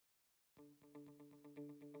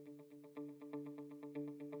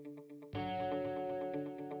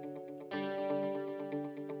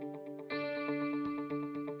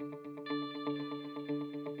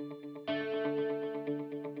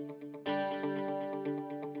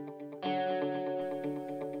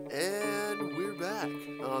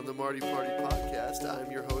on the Marty Party Podcast. I'm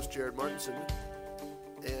your host, Jared Martinson,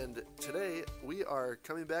 and today we are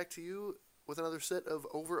coming back to you with another set of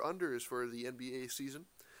over-unders for the NBA season,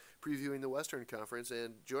 previewing the Western Conference,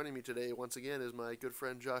 and joining me today once again is my good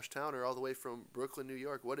friend Josh Towner, all the way from Brooklyn, New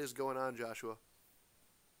York. What is going on, Joshua?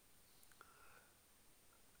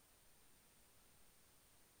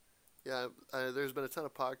 Yeah, there's been a ton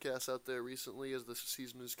of podcasts out there recently as the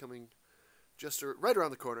season is coming just right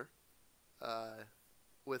around the corner.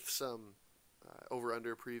 With some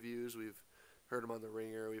over-under previews. We've heard them on The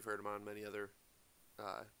Ringer. We've heard them on many other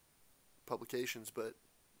publications. But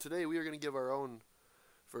today we are going to give our own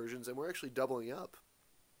versions, and we're actually doubling up.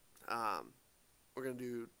 We're going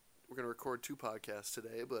to record two podcasts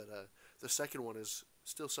today, but the second one is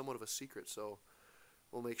still somewhat of a secret, so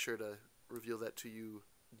we'll make sure to reveal that to you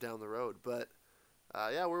down the road. But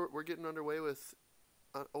yeah, we're getting underway with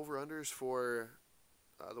over-unders for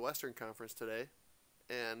the Western Conference today.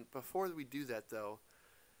 And before we do that, though,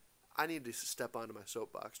 I need to step onto my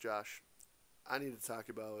soapbox, Josh. I need to talk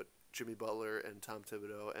about Jimmy Butler and Tom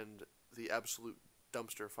Thibodeau and the absolute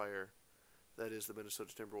dumpster fire that is the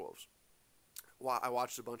Minnesota Timberwolves. I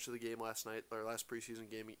watched a bunch of the game last night, or last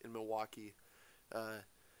preseason game in Milwaukee,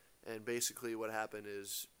 and basically what happened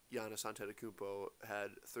is Giannis Antetokounmpo had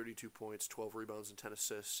 32 points, 12 rebounds, and 10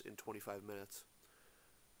 assists in 25 minutes.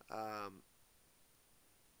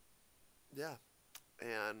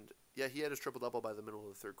 He had his triple-double by the middle of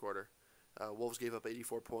the third quarter. Wolves gave up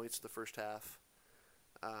 84 points in the first half.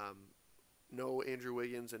 No Andrew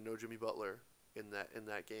Wiggins and no Jimmy Butler in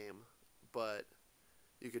that game, but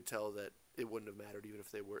you could tell that it wouldn't have mattered even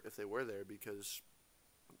if they were there, because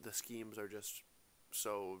the schemes are just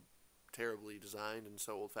so terribly designed and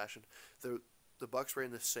so old-fashioned. The Bucks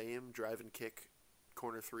ran the same drive and kick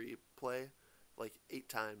corner three play like 8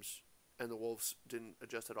 times, and the Wolves didn't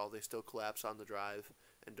adjust at all. They still collapse on the drive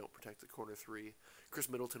and don't protect the corner three. Chris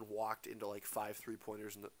Middleton walked into like 5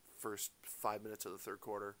 3-pointers in the first 5 minutes of the third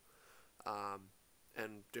quarter,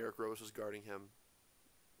 and Derrick Rose was guarding him.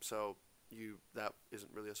 So that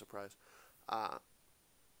isn't really a surprise.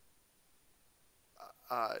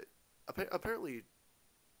 Apparently,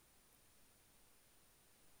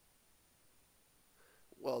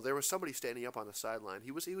 well, there was somebody standing up on the sideline.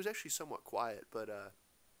 He was actually somewhat quiet, but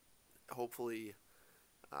hopefully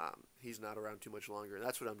he's not around too much longer. And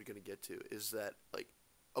that's what I'm going to get to, is that, like,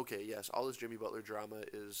 okay, yes, all this Jimmy Butler drama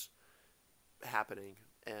is happening,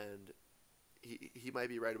 and he might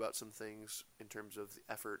be right about some things in terms of the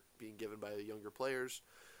effort being given by the younger players.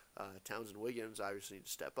 Towns and Wiggins obviously need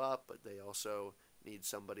to step up, but they also need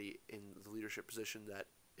somebody in the leadership position that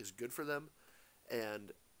is good for them.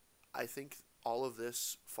 And I think all of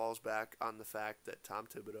this falls back on the fact that Tom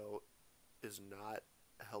Thibodeau is not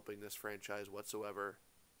helping this franchise whatsoever,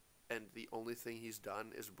 and the only thing he's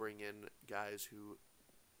done is bring in guys who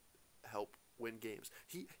help win games.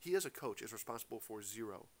 He as a coach is responsible for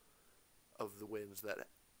 0 of the wins that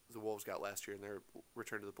the Wolves got last year in their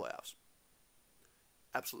return to the playoffs.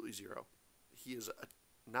 Absolutely 0. He is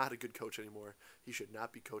not a good coach anymore. He should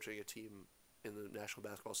not be coaching a team in the National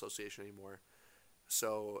Basketball Association anymore.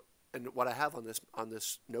 So, and what I have on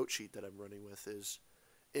this note sheet that I'm running with is,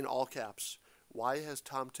 in all caps, why has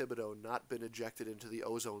Tom Thibodeau not been ejected into the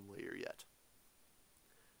ozone layer yet?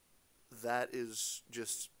 That is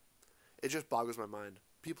just, it just boggles my mind.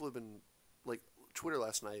 People have been, like, Twitter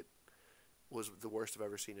last night was the worst I've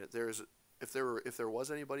ever seen it. If there was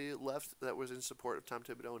anybody left that was in support of Tom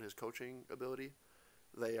Thibodeau and his coaching ability,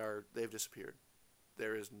 they've disappeared.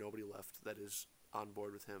 There is nobody left that is on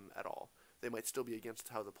board with him at all. They might still be against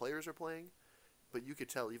how the players are playing, but you could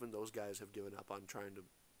tell even those guys have given up on trying to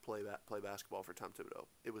play basketball for Tom Thibodeau.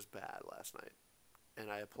 It was bad last night, and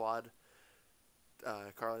I applaud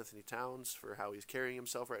Karl Anthony Towns for how he's carrying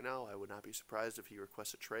himself right now. I would not be surprised if he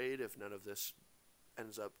requests a trade if none of this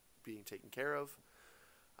ends up being taken care of.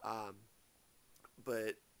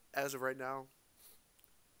 But as of right now,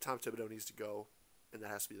 Tom Thibodeau needs to go, and that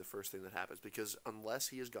has to be the first thing that happens, because unless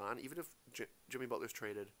he is gone, even if Jimmy Butler's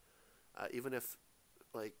traded, even if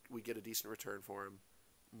we get a decent return for him,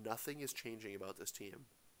 nothing is changing about this team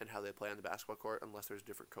and how they play on the basketball court unless there's a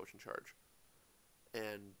different coach in charge.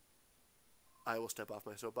 And I will step off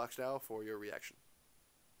my soapbox now for your reaction.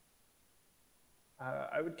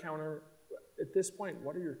 I would counter, at this point,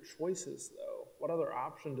 what are your choices, though? What other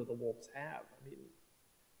option do the Wolves have? I mean,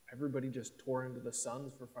 everybody just tore into the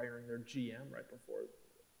Suns for firing their GM right before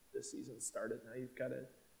the season started. Now you've got to,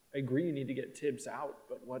 I agree you need to get Tibbs out,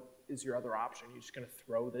 but what is your other option? Are you just going to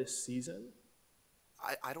throw this season?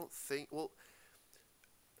 I don't think, well,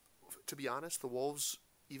 to be honest, the Wolves,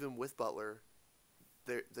 even with Butler,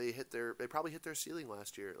 they probably hit their ceiling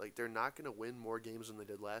last year. Like they're not going to win more games than they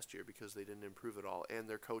did last year because they didn't improve at all, and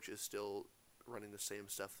their coach is still running the same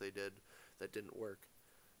stuff they did that didn't work.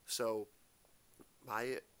 So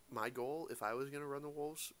my my goal, if I was going to run the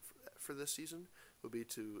Wolves for this season, would be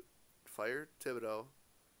to fire Thibodeau,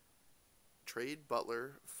 trade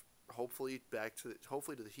Butler, hopefully to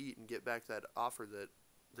the Heat and get back that offer that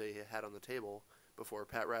they had on the table before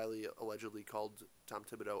Pat Riley allegedly called Tom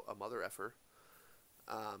Thibodeau a mother effer.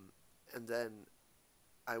 And then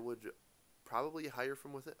I would probably hire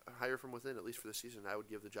from within at least for the season. I would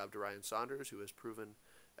give the job to Ryan Saunders, who has proven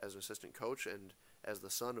as an assistant coach and as the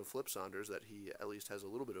son of Flip Saunders that he at least has a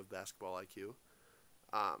little bit of basketball IQ.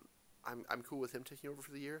 I'm cool with him taking over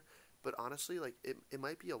for the year, but honestly, like it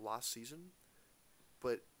might be a lost season,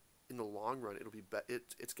 but in the long run,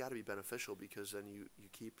 it's got to be beneficial because then you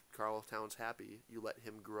keep Karl Towns happy, you let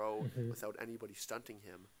him grow without anybody stunting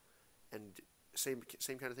him, and same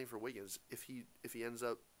kind of thing for Wiggins. If he ends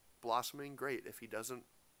up blossoming, great. If he doesn't,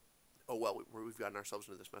 oh well, we've gotten ourselves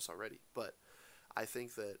into this mess already. But I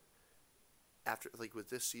think that after like with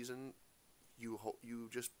this season, you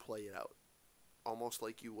just play it out, almost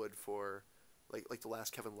like you would for like the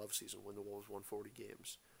last Kevin Love season when the Wolves won 40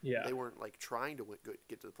 games. Yeah. They weren't like trying to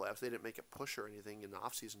get to the playoffs. They didn't make a push or anything in the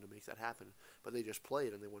offseason to make that happen, but they just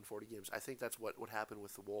played and they won 40 games. I think that's what would happen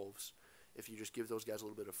with the Wolves if you just give those guys a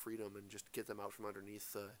little bit of freedom and just get them out from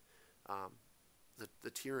underneath the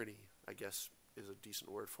tyranny, I guess is a decent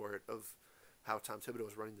word for it, of how Tom Thibodeau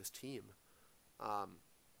is running this team.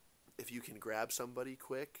 If you can grab somebody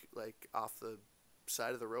quick, like off the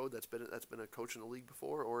side of the road that's been a coach in the league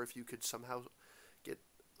before, or if you could somehow get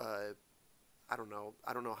I don't know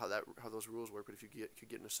how those rules work, but if you could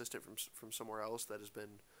get an assistant from somewhere else that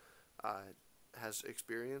has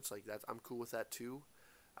experience like that, I'm cool with that too.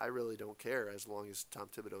 I really don't care as long as Tom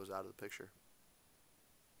Thibodeau is out of the picture.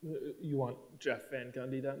 You want Jeff Van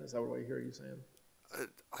Gundy then? Is that what I hear you saying?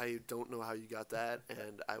 I don't know how you got that,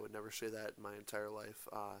 and I would never say that in my entire life.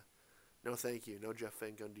 No, thank you. No Jeff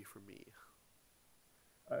Van Gundy for me.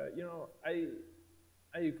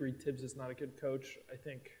 I agree Tibbs is not a good coach. I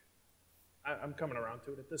think I'm coming around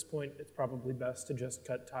to it. At this point, it's probably best to just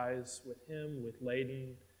cut ties with him, with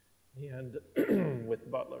Layden, and with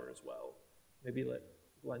Butler as well. Maybe let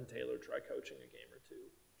Glenn Taylor try coaching a game or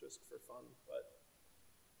two just for fun. But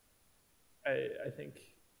I think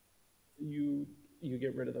you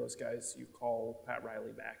get rid of those guys. You call Pat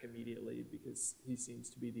Riley back immediately because he seems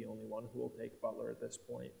to be the only one who will take Butler at this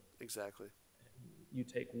point. Exactly. And you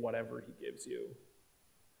take whatever he gives you.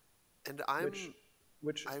 And I'm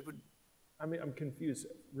confused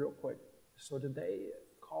real quick. So did they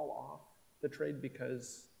call off the trade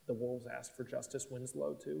because the Wolves asked for Justice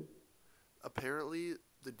Winslow too? Apparently,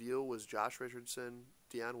 the deal was Josh Richardson,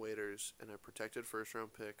 Deion Waiters, and a protected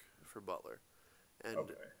first-round pick for Butler. And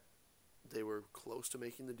they were close to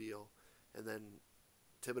making the deal, and then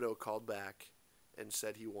Thibodeau called back and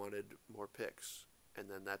said he wanted more picks, and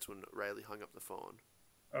then that's when Riley hung up the phone.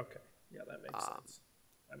 Okay, yeah, that makes sense.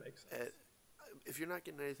 That makes sense. If you're not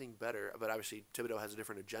getting anything better, but obviously Thibodeau has a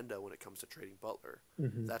different agenda when it comes to trading Butler.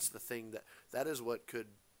 Mm-hmm. That's the thing that is what could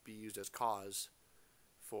be used as cause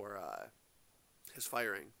for his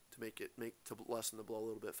firing to lessen the blow a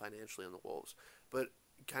little bit financially on the Wolves. But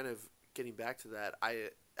kind of getting back to that,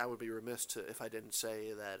 I would be remiss if I didn't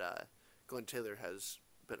say that Glenn Taylor has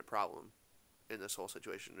been a problem in this whole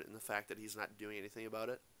situation, in the fact that he's not doing anything about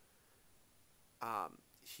it.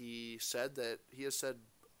 He has said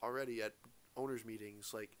already at owners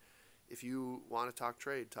meetings, like, if you want to talk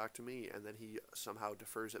trade, talk to me, and then he somehow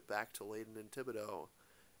defers it back to Layden and Thibodeau,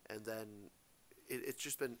 and then it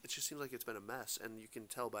just seems like it's been a mess, and you can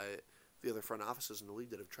tell by the other front offices in the league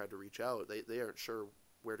that have tried to reach out, they aren't sure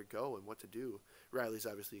where to go and what to do. Riley's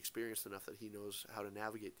obviously experienced enough that he knows how to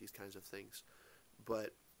navigate these kinds of things,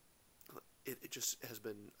 but it just has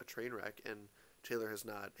been a train wreck, and Taylor has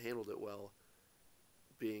not handled it well,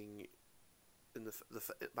 being in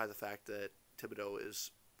by the fact that Thibodeau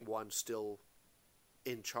is, one, still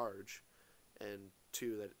in charge, and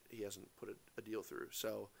two, that he hasn't put a deal through.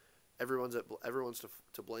 So everyone's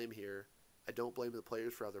to blame here. I don't blame the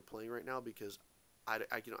players for how they're playing right now, because I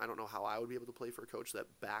don't know how I would be able to play for a coach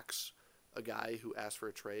that backs a guy who asked for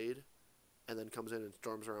a trade and then comes in and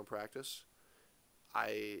storms around practice.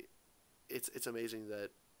 It's amazing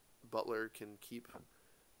that Butler can keep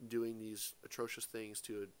doing these atrocious things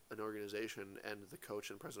to an organization, and the coach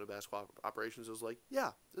and president of basketball operations is like,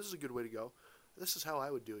 yeah, this is a good way to go. This is how I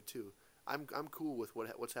would do it too. I'm cool with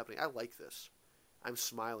what's happening. I like this. I'm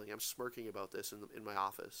smiling. I'm smirking about this in my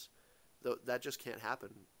office. Though that just can't happen.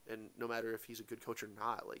 And no matter if he's a good coach or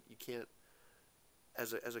not, like, you can't.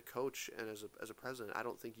 as a coach and as a president, I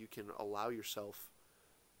don't think you can allow yourself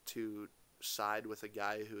to side with a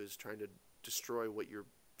guy who is trying to destroy what you're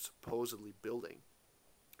supposedly building.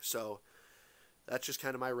 So that's just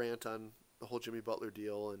kind of my rant on the whole Jimmy Butler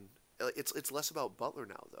deal, and it's less about Butler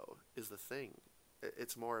now, though, is the thing.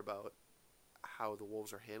 It's more about how the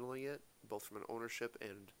Wolves are handling it, both from an ownership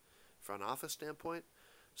and front office standpoint.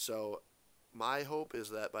 So my hope is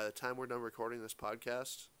that by the time we're done recording this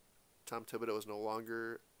podcast, Tom Thibodeau is no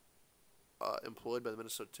longer employed by the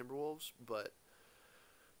Minnesota Timberwolves, but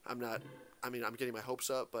I'm getting my hopes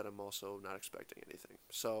up, but I'm also not expecting anything.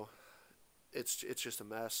 So it's just a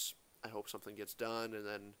mess. I hope something gets done, and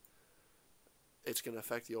then it's going to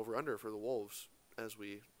affect the over-under for the Wolves as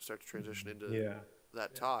we start to transition into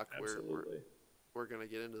that talk. We're going to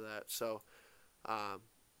get into that. So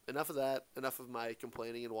enough of that. Enough of my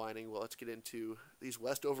complaining and whining. Well, let's get into these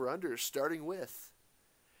West over-unders, starting with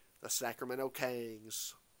the Sacramento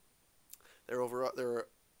Kings. Their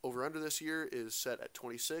over-under this year is set at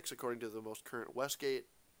 26, according to the most current Westgate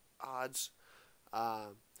odds.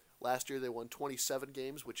 Last year they won 27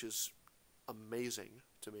 games, which is amazing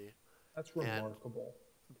to me. That's remarkable.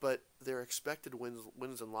 But their expected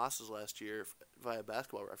wins and losses last year via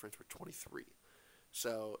Basketball Reference were 23.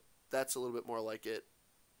 So that's a little bit more like it.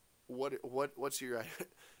 What's your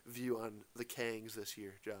view on the Kangs this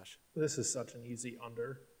year, Josh? This is such an easy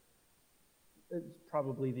under. It's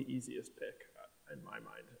probably the easiest pick in my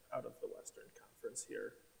mind out of the Western Conference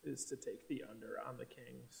here is to take the under on the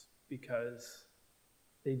Kings, because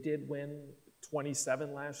they did win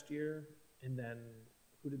 27 last year, and then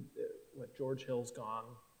George Hill's gone.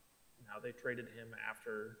 Now they traded him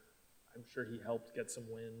after. I'm sure he helped get some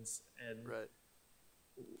wins. And right.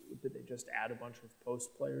 Did they just add a bunch of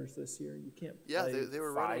post players this year? You can't play they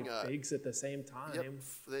were five running bigs at the same time.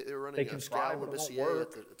 Yep, they were running Scal and Bissier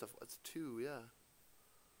at the 2, yeah.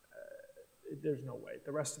 There's no way.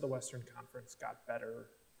 The rest of the Western Conference got better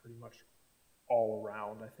pretty much all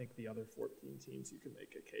around. I think the other 14 teams, you can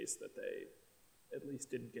make a case that they at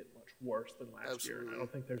least didn't get much worse than last year. And I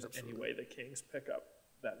don't think there's any way the Kings pick up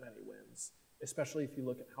that many wins, especially if you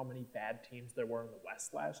look at how many bad teams there were in the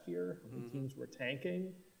West last year, how many teams were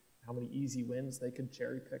tanking, how many easy wins they could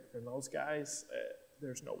cherry pick from those guys.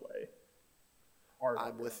 There's no way.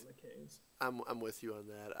 I'm with the Kings. I'm with you on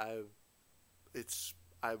that.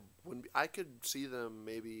 I could see them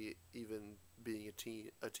maybe even being a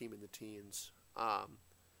team in the teens.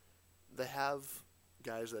 They have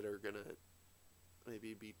guys that are gonna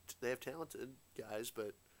maybe they have talented guys,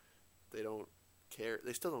 but they don't care.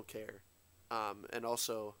 They still don't care. And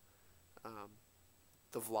also,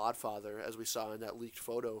 the Vlad father, as we saw in that leaked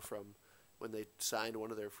photo from when they signed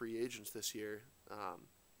one of their free agents this year,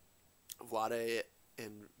 Vlade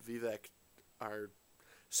and Vivek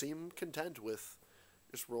seem content with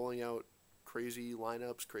just rolling out crazy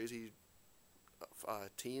lineups, crazy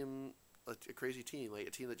team, a crazy team, like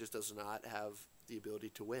a team that just does not have the ability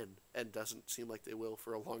to win and doesn't seem like they will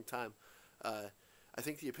for a long time. I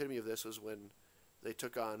think the epitome of this was when they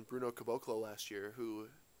took on Bruno Caboclo last year, who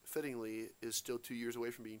fittingly is still 2 years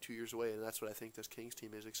away from being 2 years away, and that's what I think this Kings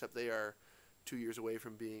team is, except they are 2 years away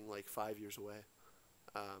from being like 5 years away.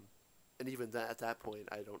 And even at that point,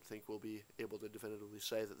 I don't think we'll be able to definitively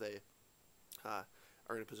say that they are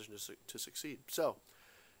in a position to succeed. So,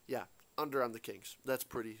 yeah, under on the Kings. That's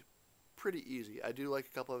pretty easy. I do like a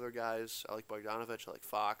couple other guys. I like Bogdanovich. I like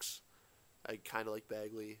Fox. I kind of like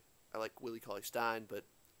Bagley. I like Willie Cauley-Stein, but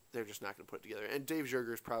they're just not going to put it together. And Dave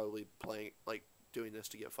Joerger is probably doing this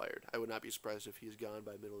to get fired. I would not be surprised if he's gone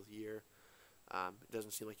by middle of the year. It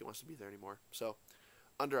doesn't seem like he wants to be there anymore. So,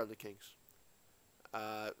 under on the Kings.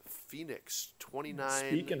 Phoenix, 29.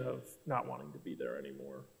 Speaking of not wanting to be there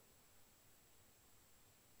anymore.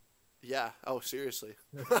 Yeah. Oh, seriously.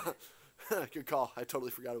 Good call. I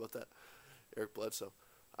totally forgot about that. Eric Bledsoe.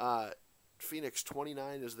 Phoenix,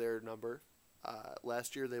 29 is their number.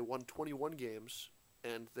 Last year they won 21 games,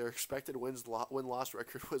 and their expected win-loss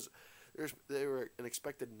record was they were an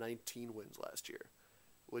expected 19 wins last year,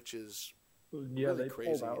 which is really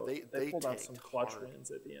crazy. They pulled out some clutch hard. wins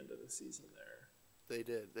at the end of the season there. They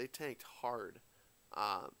did. They tanked hard.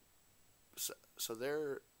 So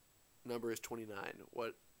their number is 29.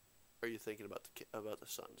 What are you thinking about the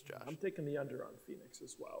Suns, Josh? I'm taking the under on Phoenix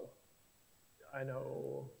as well. I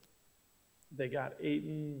know they got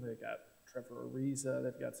Ayton, they got Trevor Ariza,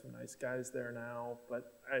 they've got some nice guys there now,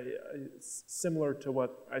 but similar to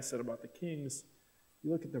what I said about the Kings,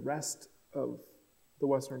 you look at the rest of the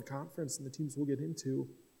Western Conference and the teams we'll get into,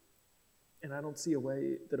 and I don't see a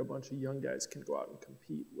way that a bunch of young guys can go out and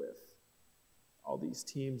compete with all these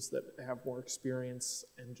teams that have more experience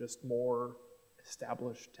and just more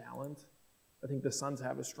established talent. I think the Suns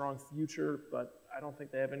have a strong future, but I don't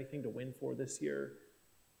think they have anything to win for this year.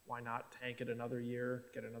 Why not tank it another year,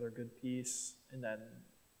 get another good piece, and then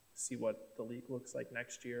see what the league looks like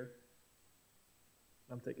next year?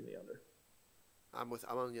 I'm taking the under.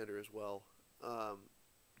 I'm on the under as well.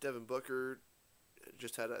 Devin Booker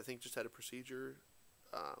just had a procedure.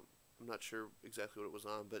 I'm not sure exactly what it was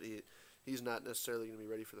on, but he's not necessarily going to be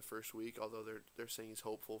ready for the first week. Although they're saying he's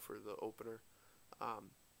hopeful for the opener.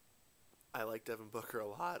 I like Devin Booker a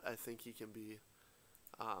lot. I think he can be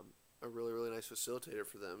a really, really nice facilitator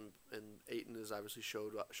for them. And Ayton has obviously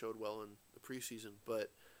showed well in the preseason.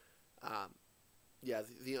 But yeah,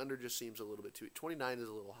 the under just seems a little bit too. 29 is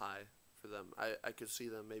a little high for them. I could see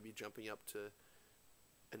them maybe jumping up to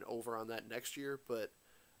an over on that next year, but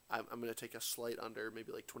I'm going to take a slight under,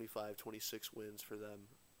 maybe like 25, 26 wins for them.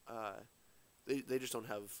 They just don't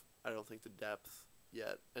have, I don't think, the depth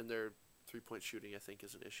yet, and their three-point shooting, I think,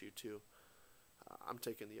 is an issue too. I'm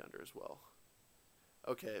taking the under as well.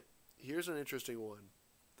 Okay, here's an interesting one.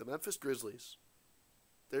 The Memphis Grizzlies.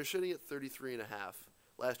 They're sitting at 33.5.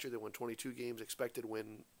 Last year they won 22 games. Expected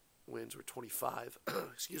wins were 25.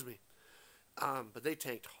 Excuse me. But they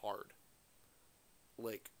tanked hard.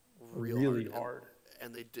 Like really hard.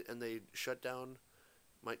 And they shut down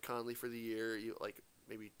Mike Conley for the year.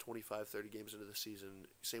 Maybe 25, 30 games into the season.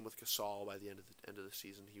 Same with Gasol. By the end of the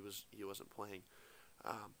season, he wasn't playing.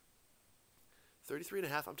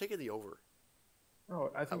 33.5. I'm taking the over. Oh,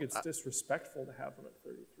 I think it's disrespectful to have them at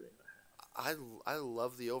 33.5. I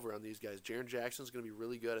love the over on these guys. Jaren Jackson's going to be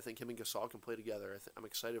really good. I think him and Gasol can play together. I'm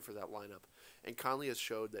excited for that lineup. And Conley has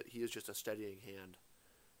showed that he is just a steadying hand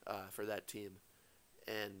for that team.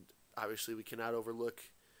 And obviously, we cannot overlook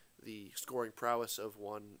the scoring prowess of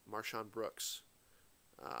one Marshawn Brooks,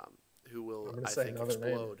 who will, I think,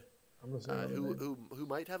 explode. Who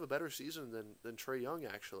might have a better season than Trae Young,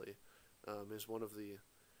 actually, is one of the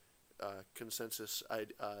consensus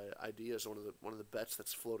ideas. One of the bets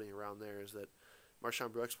that's floating around there is that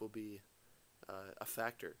Marshawn Brooks will be a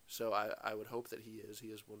factor. So I would hope that he is. He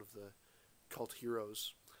is one of the cult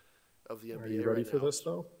heroes of the NBA. Are you ready for this,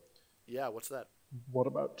 though? Yeah, what's that? What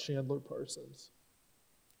about Chandler Parsons?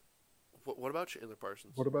 What about Chandler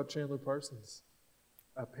Parsons? What about Chandler Parsons?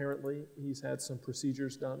 Apparently, he's had some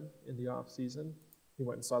procedures done in the offseason. He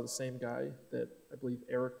went and saw the same guy that I believe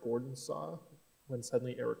Eric Gordon saw when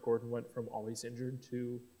suddenly Eric Gordon went from always injured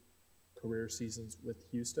to career seasons with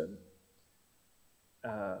Houston.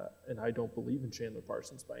 And I don't believe in Chandler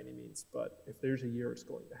Parsons by any means, but if there's a year it's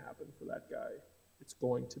going to happen for that guy, it's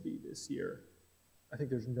going to be this year. I think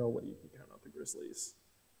there's no way you can count out the Grizzlies.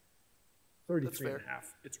 33.5.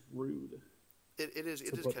 It's rude. It is.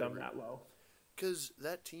 It is put kind them of that low. Because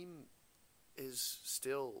that team is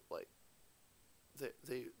still like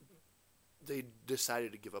they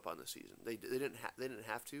decided to give up on the season. They didn't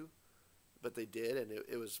have to, but they did, and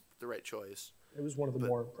it was the right choice. It was one of the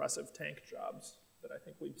more impressive tank jobs that I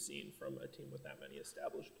think we've seen from a team with that many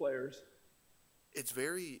established players.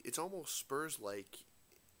 It's almost Spurs like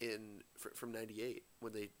from '98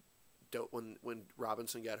 when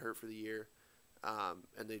Robinson got hurt for the year,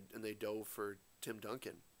 and they dove for Tim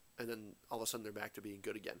Duncan, and then all of a sudden they're back to being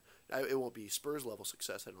good again. It won't be Spurs level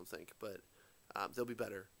success, I don't think, but they'll be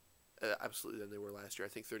better, absolutely, than they were last year. I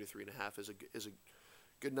think 33.5 is a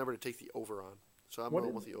good number to take the over on. So I'm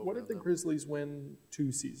going with the over. What did the Grizzlies win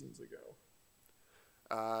 2 seasons ago?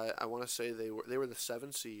 I want to say they were the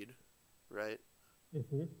 7 seed, right?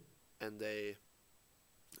 Mm-hmm. And they,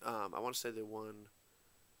 I want to say they won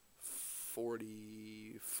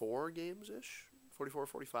 44 games ish, 44,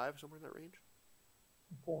 45, somewhere in that range.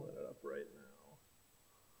 I'm pulling it up right now.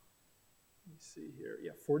 Let me see here.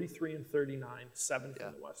 Yeah, 43-39, 7th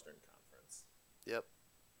in the Western Conference. Yep.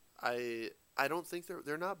 I don't think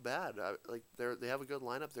they're not bad. They have a good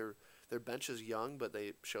lineup. Their bench is young, but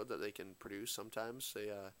they showed that they can produce sometimes. They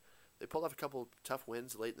pulled off a couple tough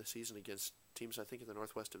wins late in the season against teams, I think, in the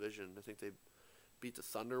Northwest Division. I think they beat the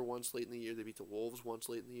Thunder once late in the year. They beat the Wolves once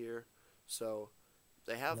late in the year. So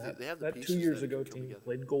they have the pieces. 2 years ago team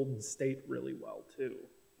played Golden State really well too.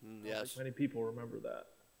 Yes, many people remember that.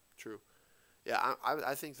 True. Yeah,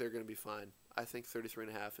 I think they're going to be fine. I think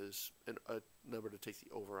 33.5 is a number to take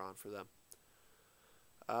the over on for them.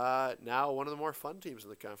 Now, one of the more fun teams in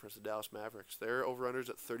the conference, the Dallas Mavericks. Their over-unders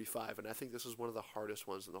at 35, and I think this is one of the hardest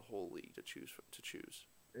ones in the whole league to choose.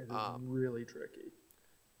 It is really tricky.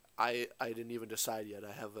 I didn't even decide yet.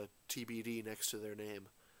 I have a TBD next to their name.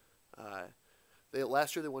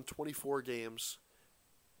 Last year they won 24 games,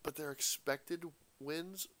 but their expected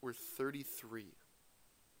wins were 33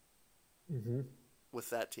 with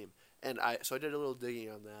that team. And so I did a little digging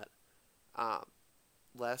on that. Um,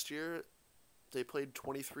 Last year, they played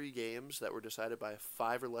 23 games that were decided by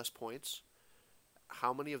 5 or less points.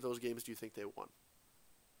 How many of those games do you think they won?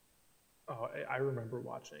 Oh, I remember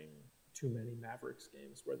watching too many Mavericks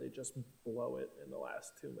games where they just blow it in the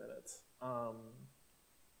last 2 minutes.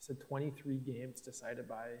 So 23 games decided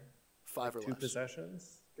by 5 or two less.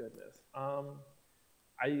 possessions. Goodness.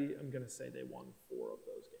 I am gonna say they won 4 of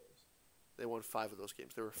those games. They won 5 of those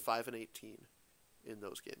games. They were 5-18 in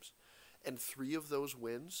those games. And 3 of those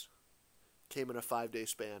wins came in a 5-day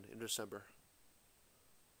span in December.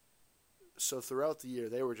 So throughout the year,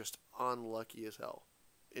 they were just unlucky as hell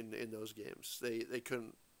in those games. They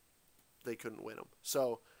couldn't win them.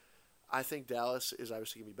 So I think Dallas is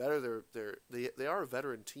obviously gonna be better. They are a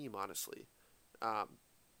veteran team, honestly. Um,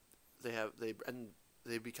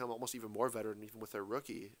 they've become almost even more veteran even with their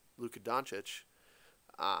rookie Luka Doncic.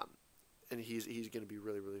 Um, and he's going to be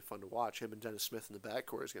really, really fun to watch. Him and Dennis Smith in the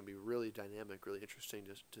backcourt is going to be really dynamic, really interesting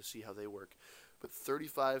to see how they work. But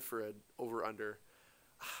 35 for an over-under,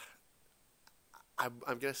 I'm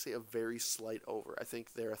going to say a very slight over. I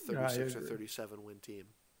think they're a 36 or 37 win team.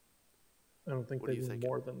 I don't think What they do you win think?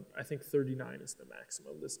 more than, I think 39 is the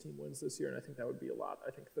maximum this team wins this year, and I think that would be a lot.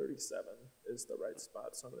 I think 37 is the right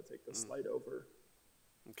spot, so I'm going to take the slight over.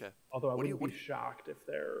 Okay. Although I wouldn't be shocked if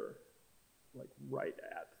they're like right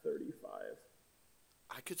at 35.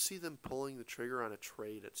 I could see them pulling the trigger on a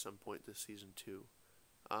trade at some point this season too.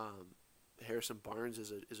 Harrison Barnes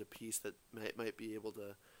is a piece that might be able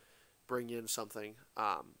to bring in something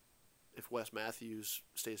if Wes Matthews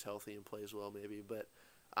stays healthy and plays well, maybe. But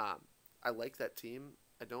I like that team.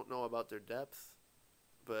 I don't know about their depth,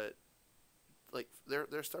 but like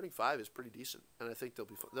their starting 5 is pretty decent, and I think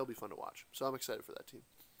they'll be fun to watch. So I'm excited for that team.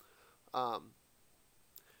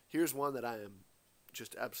 Here's one that I am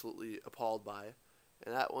just absolutely appalled by,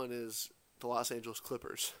 and that one is the Los Angeles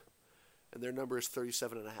Clippers, and their number is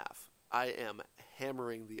 37.5. I am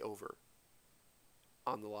hammering the over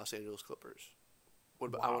on the Los Angeles Clippers. Wow.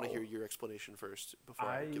 I want to hear your explanation first before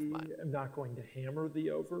I give mine. I am not going to hammer the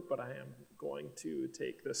over, but I am going to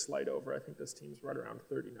take the slight over. I think this team's right around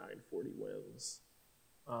 39, 40 wins.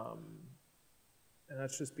 And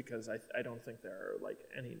that's just because I don't think there are like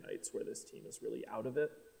any nights where this team is really out of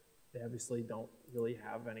it. They obviously don't really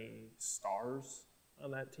have any stars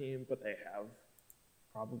on that team, but they have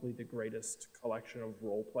probably the greatest collection of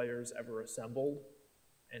role players ever assembled.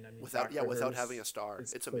 And I mean, without having a star,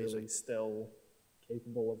 it's amazing. Still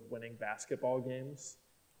capable of winning basketball games.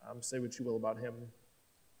 Say what you will about him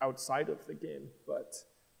outside of the game, but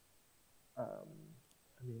I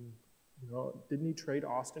mean, you know, didn't he trade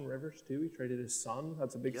Austin Rivers too? He traded his son.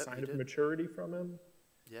 That's a big sign of maturity from him.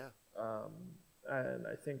 Yeah. And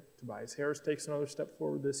I think Tobias Harris takes another step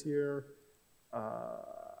forward this year.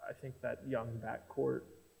 I think that young backcourt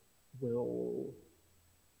will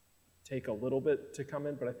take a little bit to come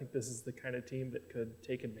in, but I think this is the kind of team that could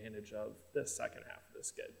take advantage of the second half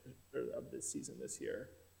of this season this year.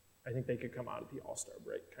 I think they could come out of the All-Star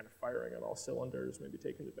break kind of firing on all cylinders, maybe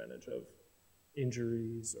taking advantage of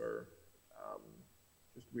injuries or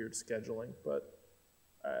just weird scheduling. But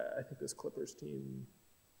I think this Clippers team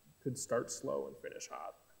could start slow and finish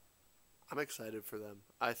hot. I'm excited for them.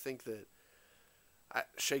 I think that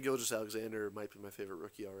Shai Gilgeous-Alexander might be my favorite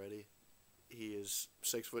rookie already. He is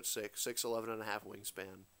 6'6", 6'11" and a half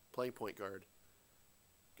wingspan, playing point guard.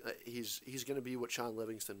 He's going to be what Sean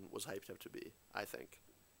Livingston was hyped up to be, I think,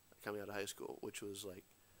 coming out of high school, which was like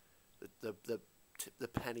the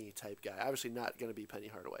Penny type guy. Obviously not going to be Penny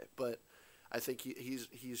Hardaway, but I think he's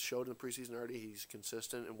showed in the preseason already. He's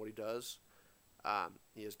consistent in what he does.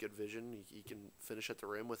 He has good vision. He can finish at the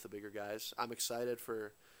rim with the bigger guys. I'm excited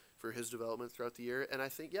for his development throughout the year, and I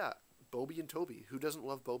think Bobby and Toby. Who doesn't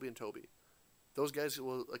love Bobby and Toby? Those guys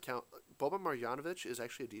will account. Boban Marjanovic is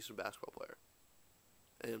actually a decent basketball player.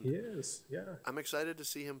 And he is, yeah. I'm excited to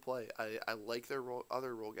see him play. I like their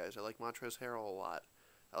other role guys. I like Montrezl Harrell a lot.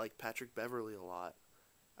 I like Patrick Beverley a lot.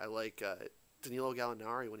 I like Danilo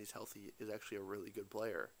Gallinari when he's healthy is actually a really good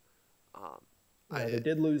player. They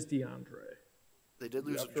did lose DeAndre. They did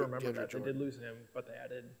lose. You have to remember that. They did lose him, but they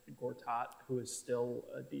added Gortat, who is still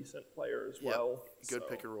a decent player as well. Good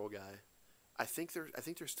pick and roll guy. I think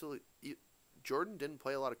they're still. Jordan didn't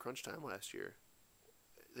play a lot of crunch time last year.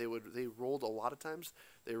 They rolled a lot of times.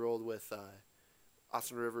 They rolled with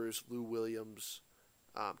Austin Rivers, Lou Williams,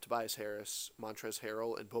 Tobias Harris, Montrezl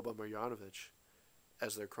Harrell, and Boban Marjanovic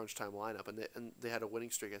as their crunch time lineup, and they had a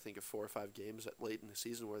winning streak, I think, of 4 or 5 games late in the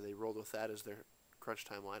season where they rolled with that as their crunch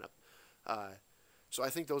time lineup. So I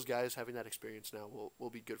think those guys having that experience now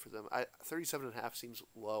will be good for them. 37.5 seems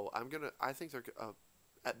low. I think they're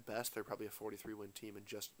at best they're probably a 43-win team and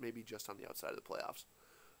just on the outside of the playoffs.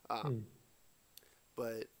 Hmm.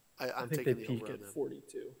 But I I'm think they taking the peak over on at them.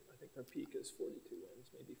 42. I think their peak is 42 wins,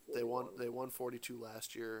 maybe 41. They won 42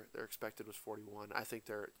 last year. Their expected was 41. I think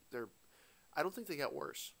they're I don't think they got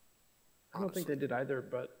worse, I don't think they honestly. did either,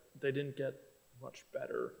 but they didn't get much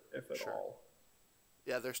better, if at Sure. all.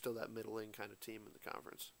 Yeah, they're still that middling kind of team in the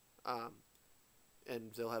conference.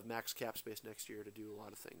 And they'll have max cap space next year to do a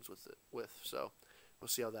lot of things with it. So we'll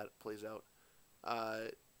see how that plays out.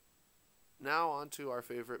 Now on to our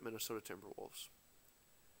favorite Minnesota Timberwolves.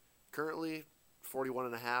 Currently,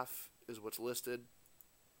 41.5 is what's listed.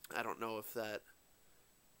 I don't know if that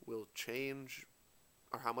will change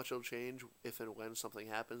or how much it'll change if and when something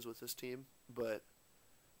happens with this team. But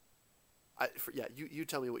you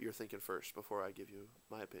tell me what you're thinking first before I give you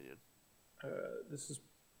my opinion. This is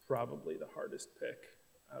probably the hardest pick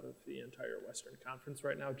out of the entire Western Conference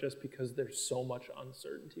right now, just because there's so much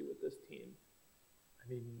uncertainty with this team. I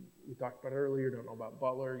mean, we talked about earlier, you don't know about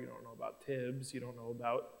Butler, you don't know about Tibbs, you don't know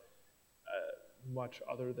about much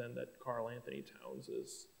other than that Karl Anthony Towns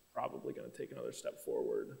is probably going to take another step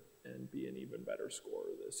forward and be an even better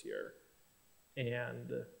scorer this year.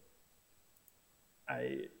 And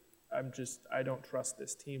I don't trust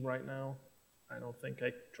this team right now. I don't think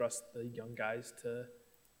I trust the young guys to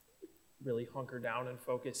really hunker down and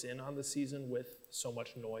focus in on the season with so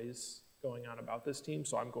much noise going on about this team.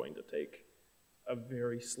 So I'm going to take a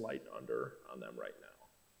very slight under on them right now.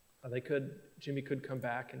 Jimmy could come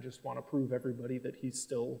back and just want to prove everybody that he's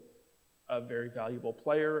still a very valuable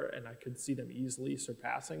player, and I could see them easily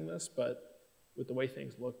surpassing this. But with the way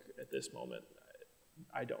things look at this moment,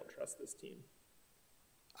 I don't trust this team.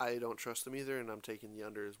 I don't trust them either, and I'm taking the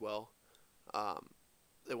under as well.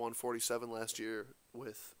 They won 47 last year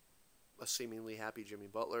with a seemingly happy Jimmy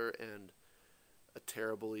Butler and a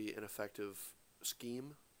terribly ineffective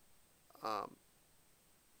scheme.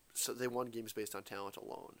 So they won games based on talent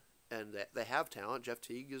alone. And they have talent. Jeff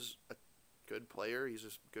Teague is a good player. He's a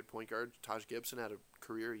good point guard. Taj Gibson had a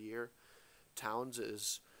career year. Towns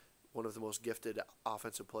is one of the most gifted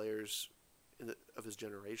offensive players of his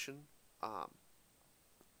generation,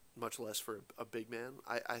 much less for a big man.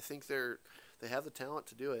 I think they have the talent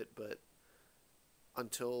to do it, but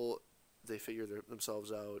until they figure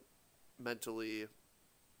themselves out mentally,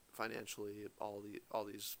 financially, all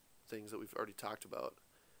these things that we've already talked about,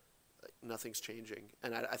 nothing's changing.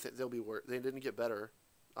 And I think they'll be worse. They didn't get better,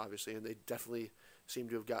 obviously, and they definitely seem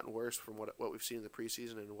to have gotten worse from what we've seen in the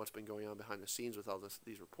preseason and what's been going on behind the scenes with all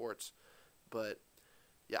these reports. But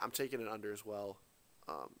yeah, I'm taking it under as well,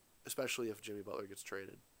 especially if Jimmy Butler gets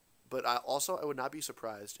traded. But I would not be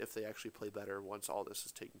surprised if they actually play better once all this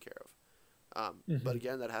is taken care of. But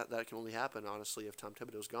again, that can only happen, honestly, if Tom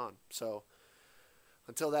Thibodeau's gone. So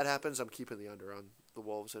until that happens, I'm keeping the under on the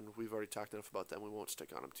Wolves, and we've already talked enough about them. We won't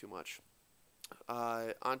stick on them too much.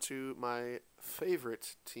 On to my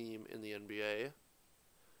favorite team in the NBA,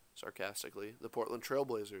 sarcastically, the Portland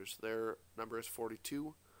Trailblazers. Their number is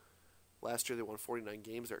 42. Last year they won 49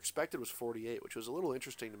 games. Their expected was 48, which was a little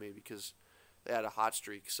interesting to me because they had a hot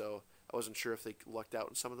streak, so I wasn't sure if they lucked out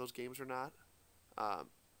in some of those games or not.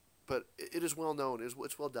 But it is well known,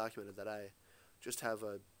 it's well documented that I just have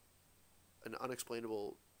an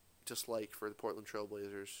unexplainable dislike for the Portland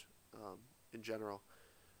Trailblazers in general.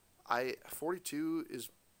 42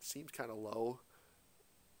 seems kind of low.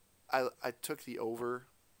 I took the over,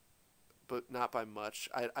 but not by much.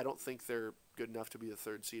 I don't think they're good enough to be the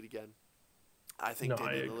third seed again. I think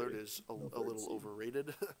Damian Lillard is a little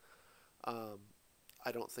overrated.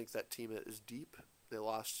 I don't think that team is deep. They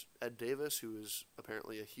lost Ed Davis, who is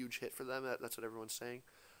apparently a huge hit for them. That's what everyone's saying.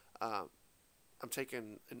 I'm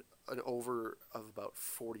taking an over of about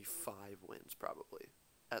 45 wins probably,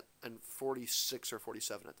 and 46 or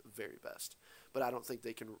 47 at the very best. But I don't think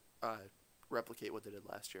they can replicate what they did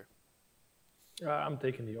last year. I'm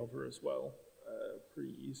taking the over as well,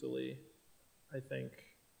 pretty easily. I think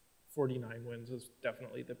 49 wins is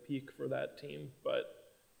definitely the peak for that team, but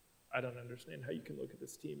I don't understand how you can look at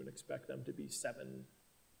this team and expect them to be 7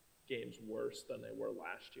 games worse than they were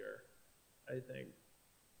last year. I think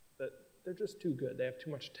that they're just too good. They have too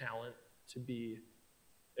much talent to be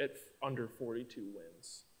at under 42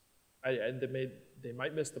 wins. They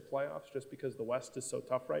might miss the playoffs just because the West is so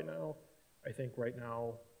tough right now. I think right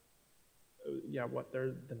now,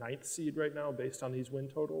 they're the 9th seed right now based on these win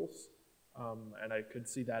totals. And I could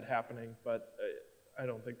see that happening, but I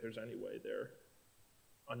don't think there's any way they're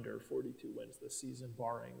under 42 wins this season,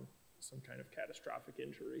 barring some kind of catastrophic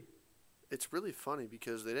injury. It's really funny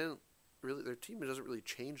because their team doesn't really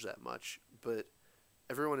change that much, but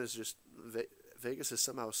everyone is just Vegas is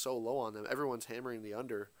somehow so low on them. Everyone's hammering the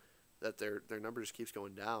under, that their number just keeps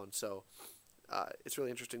going down. So it's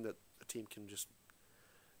really interesting that a team can just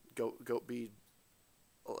go be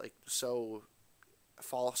like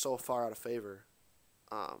fall so far out of favor,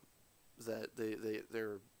 that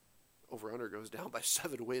their over under goes down by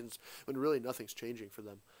 7 wins when really nothing's changing for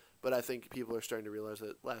them. But I think people are starting to realize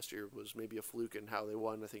that last year was maybe a fluke in how they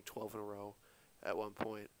won, I think, 12 in a row at one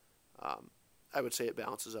point. I would say it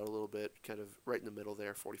balances out a little bit, kind of right in the middle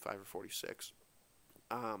there, 45 or 46.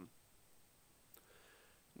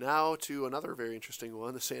 Now to another very interesting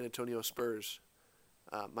one, the San Antonio Spurs.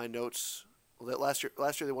 My notes, that last year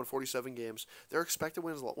they won 47 games. Their expected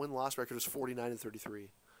win-loss record was 49-33.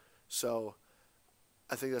 So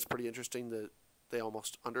I think that's pretty interesting that they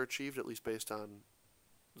almost underachieved, at least based on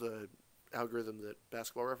the algorithm that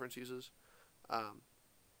Basketball Reference uses.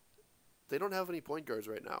 They don't have any point guards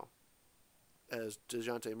right now, as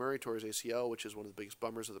DeJounte Murray tore his ACL, which is one of the biggest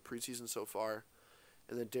bummers of the preseason so far.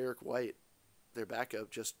 And then Derek White, their backup,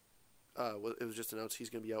 it was just announced he's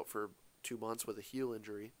going to be out for 2 months with a heel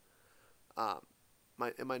injury.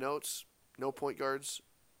 In my notes, no point guards,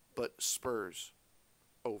 but Spurs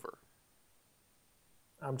over.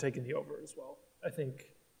 I'm taking the over as well. I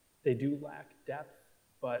think they do lack depth,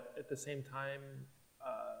 but at the same time,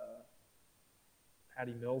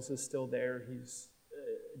 Patty Mills is still there. He's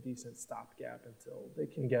a decent stopgap until they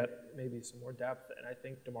can get maybe some more depth. And I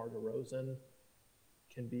think DeMar DeRozan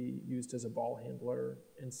can be used as a ball handler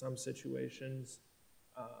in some situations.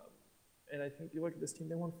 And I think you look at this team,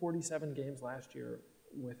 they won 47 games last year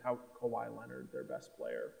without Kawhi Leonard, their best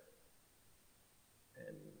player.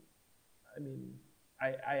 And, I mean,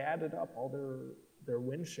 I added up all their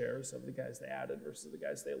win shares of the guys they added versus the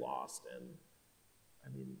guys they lost. And,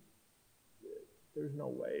 I mean, there's no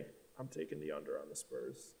way I'm taking the under on the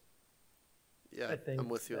Spurs. Yeah, I'm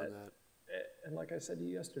with you on that. And like I said to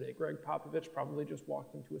you yesterday, Greg Popovich probably just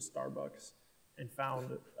walked into a Starbucks and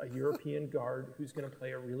found a European guard who's going to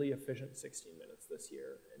play a really efficient 16 minutes this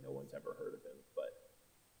year, and no one's ever heard of him. But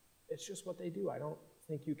it's just what they do. I don't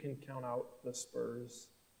think you can count out the Spurs.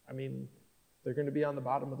 I mean, they're going to be on the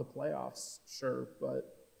bottom of the playoffs, sure,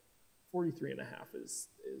 but 43.5 is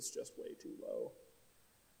just way too low.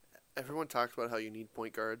 Everyone talks about how you need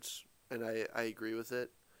point guards, and I agree with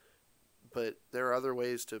it. But there are other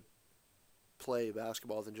ways to play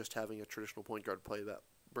basketball than just having a traditional point guard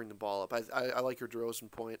bring the ball up. I like your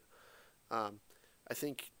DeRozan point. I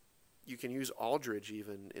think you can use Aldridge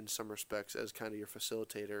even in some respects as kind of your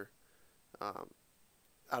facilitator,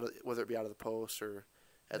 whether it be out of the post or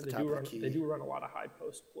at the top of the key. They do run a lot of high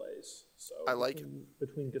post plays. So I like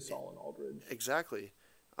between Gasol and Aldridge. Exactly.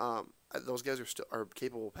 Those guys are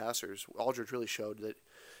capable passers. Aldridge really showed that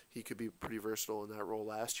he could be pretty versatile in that role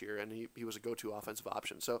last year, and he was a go-to offensive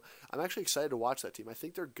option. So I'm actually excited to watch that team. I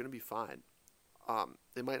think they're going to be fine.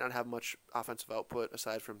 They might not have much offensive output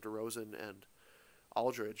aside from DeRozan and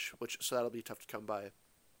Aldridge, so that'll be tough to come by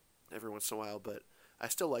every once in a while, but I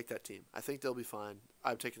still like that team. I think they'll be fine.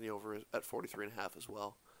 I'm taking the over at 43.5 as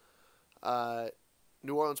well.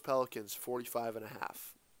 New Orleans Pelicans, 45.5.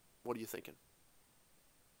 What are you thinking?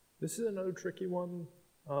 This is another tricky one.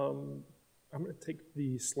 I'm going to take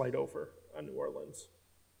the slight over on New Orleans.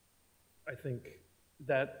 I think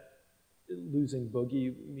that losing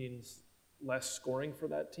Boogie means less scoring for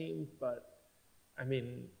that team, but, I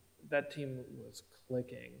mean, that team was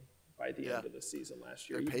clicking by the end of the season last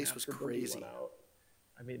year. Their pace was crazy. Went out.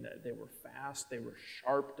 I mean, they were fast. They were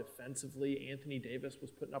sharp defensively. Anthony Davis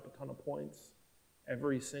was putting up a ton of points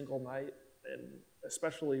every single night, and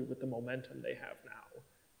especially with the momentum they have now,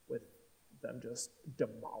 with them just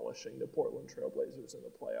demolishing the Portland Trailblazers in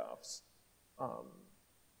the playoffs.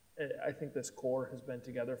 I think this core has been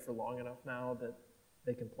together for long enough now that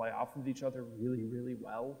they can play off of each other really, really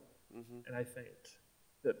well. Mm-hmm. And I think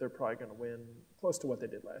that they're probably going to win close to what they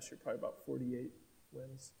did last year, probably about 48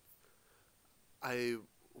 wins. I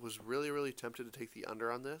was really, really tempted to take the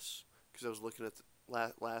under on this because I was looking at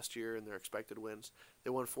last year and their expected wins. They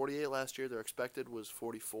won 48 last year. Their expected was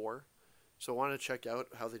 44. So I wanted to check out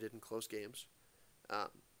how they did in close games. I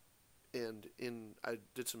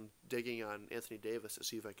did some digging on Anthony Davis to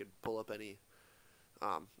see if I could pull up any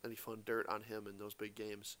fun dirt on him in those big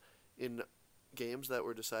games. In games that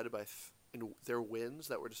were decided by in their wins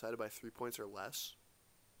that were decided by 3 points or less.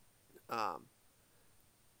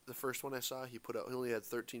 The first one I saw, he only had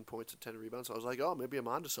 13 points and 10 rebounds. So I was like, oh, maybe I'm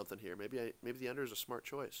onto something here. Maybe the under is a smart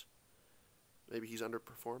choice. Maybe he's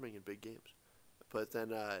underperforming in big games. But then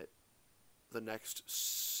the next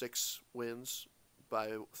 6 wins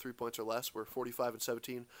by 3 points or less were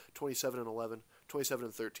 45-17, 27-11,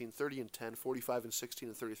 27-13, 30-10, 45-16,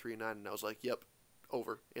 and 33-9. And I was like, yep,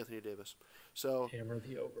 over Anthony Davis. So Hammer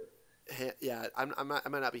the over. yeah, I might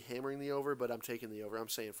not be hammering the over, but I'm taking the over. I'm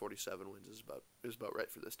saying 47 wins is about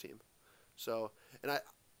right for this team. So, and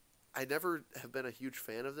I never have been a huge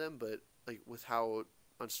fan of them, but like with how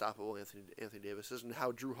unstoppable Anthony Davis is and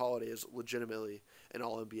how Drew Holiday is legitimately an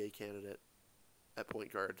All NBA candidate at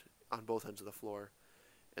point guard on both ends of the floor,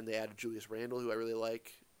 and they added Julius Randle, who I really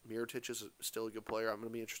like. Mirotic is still a good player. I'm going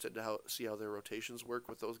to be interested to see how their rotations work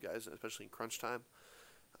with those guys, especially in crunch time.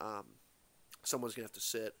 Someone's going to have to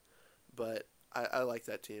sit, but I like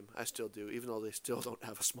that team. I still do, even though they still don't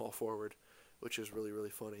have a small forward, which is really, really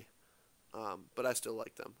funny. But I still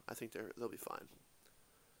like them. I think they'll be fine.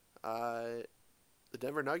 The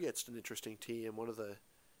Denver Nuggets, an interesting team. One of the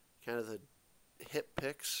kind of the hip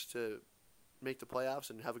picks to make the playoffs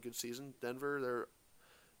and have a good season. Denver, their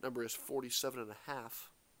number is 47.5.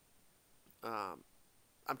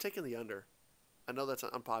 I'm taking the under. I know that's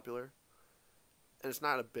unpopular, and it's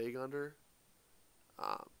not a big under.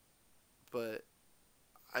 But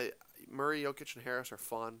Murray, Jokic, and Harris are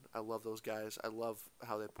fun. I love those guys. I love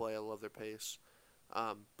how they play. I love their pace.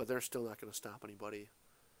 But they're still not going to stop anybody.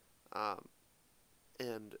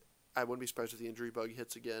 And I wouldn't be surprised if the injury bug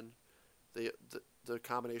hits again. The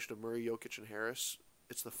combination of Murray, Jokic, and Harris,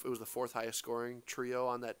 it was the fourth highest scoring trio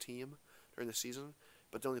on that team during the season,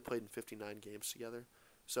 but they only played in 59 games together.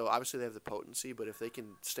 So obviously they have the potency, but if they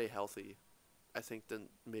can stay healthy, I think then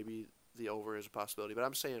maybe the over is a possibility. But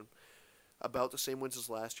I'm saying about the same wins as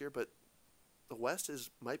last year, but the West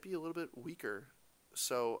might be a little bit weaker.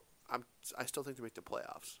 So I still think they make the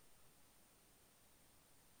playoffs.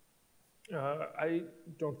 I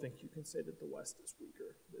don't think you can say that the West is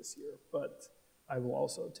weaker this year, but I will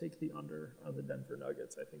also take the under on the Denver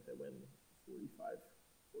Nuggets. I think they win 45,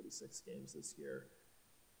 46 games this year.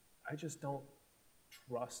 I just don't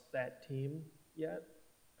trust that team yet.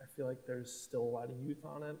 I feel like there's still a lot of youth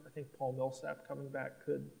on it. I think Paul Millsap coming back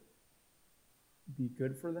could be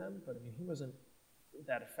good for them, but I mean, he wasn't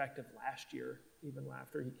that effective last year, even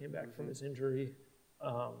after he came back from his injury.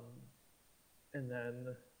 And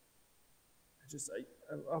then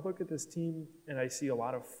I look at this team and I see a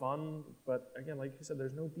lot of fun, but again, like you said,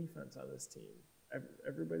 there's no defense on this team.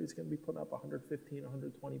 Everybody's going to be putting up 115,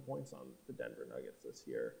 120 points on the Denver Nuggets this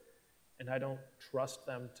year, and I don't trust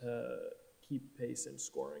them to keep pace in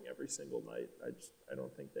scoring every single night. I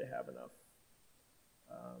don't think they have enough.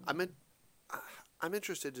 I'm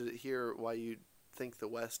interested to hear why you think the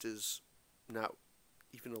West is not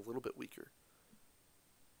even a little bit weaker.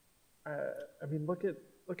 I mean, look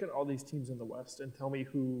at all these teams in the West and tell me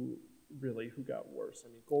who got worse. I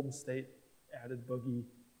mean, Golden State added Boogie.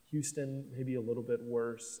 Houston, maybe a little bit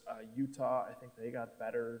worse. Utah, I think they got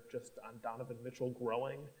better just on Donovan Mitchell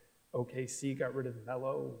growing. OKC got rid of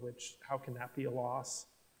Melo, which how can that be a loss?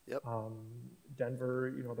 Yep.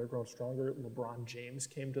 Denver, they're growing stronger. LeBron James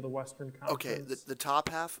came to the Western Conference. Okay, the top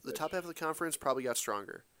half of the conference probably got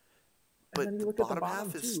stronger. But and then you look bottom at the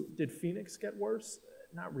bottom half is. too. Did Phoenix get worse?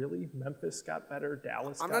 Not really. Memphis got better.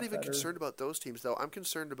 Dallas got better. I'm not even concerned about those teams, though. I'm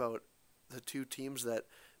concerned about the two teams that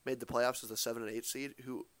made the playoffs as the 7 and 8 seed,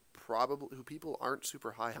 who people aren't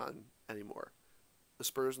super high on anymore. The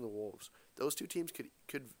Spurs and the Wolves. Those two teams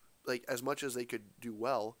could like as much as they could do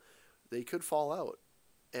well, they could fall out.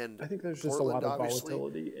 And I think there's just Portland, a lot of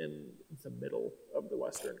volatility in the middle of the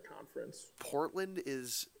Western Conference. Portland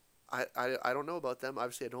is I don't know about them.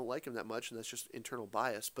 Obviously, I don't like them that much, and that's just internal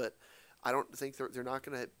bias. But I don't think they're not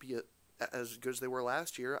going to be as good as they were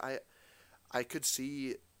last year. I could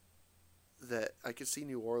see that. I could see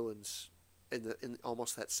New Orleans in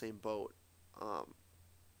almost that same boat.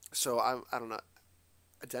 So I don't know.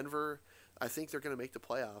 Denver, I think they're going to make the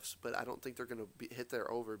playoffs, but I don't think they're going to hit their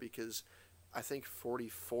over because I think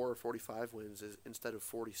 44 or 45 wins instead of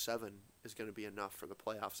 47 is going to be enough for the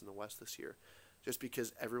playoffs in the West this year, just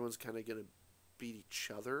because everyone's kind of going to beat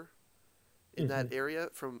each other in that area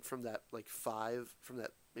from that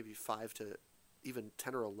maybe 5 to even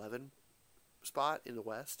 10 or 11 spot in the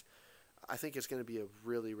West. I think it's going to be a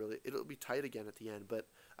really, really – it'll be tight again at the end, but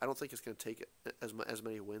I don't think it's going to take as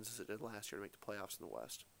many wins as it did last year to make the playoffs in the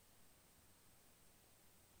West.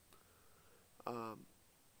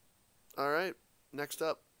 All right, next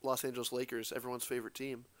up, Los Angeles Lakers, everyone's favorite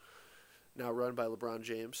team, now run by LeBron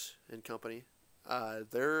James and company.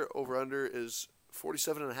 Their over-under is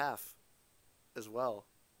 47.5 as well.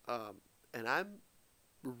 And I'm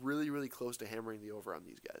really, really close to hammering the over on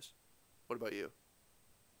these guys. What about you?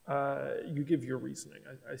 You give your reasoning.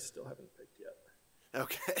 I still haven't picked yet.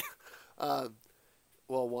 Okay.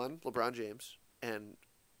 Well, one, LeBron James, and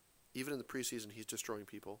even in the preseason, he's destroying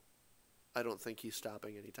people. I don't think he's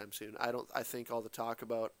stopping anytime soon. I think all the talk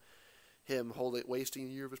about him wasting a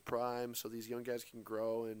year of his prime so these young guys can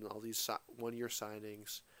grow and all these 1-year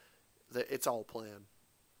signings. It's all planned.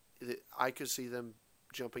 I could see them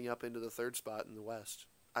jumping up into the third spot in the West.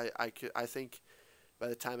 I think by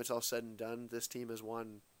the time it's all said and done, this team has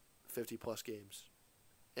won 50-plus games.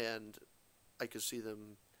 And I could see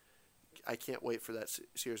them. I can't wait for that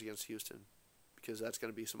series against Houston because that's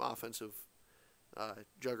going to be some offensive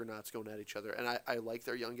juggernauts going at each other. And I like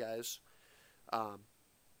their young guys.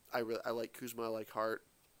 I like Kuzma. I like Hart.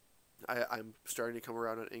 I'm starting to come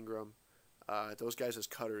around on Ingram. Those guys as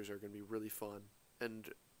cutters are going to be really fun. And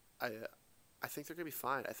I think they're going to be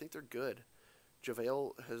fine. I think they're good.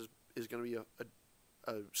 JaVale is going to be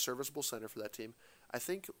a serviceable center for that team. I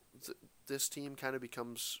think this team kind of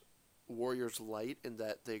becomes Warriors light in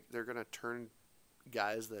that they're going to turn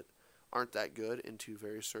guys that aren't that good into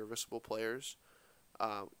very serviceable players,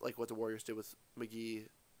 like what the Warriors did with McGee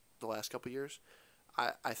the last couple of years.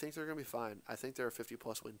 I think they're going to be fine. I think they're a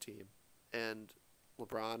 50-plus win team. And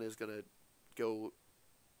LeBron is going to go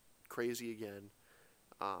crazy again,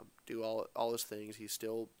 do all his things. He's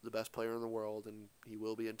still the best player in the world, and he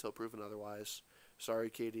will be until proven otherwise. Sorry,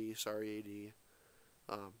 KD. Sorry,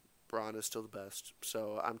 AD. Bron is still the best.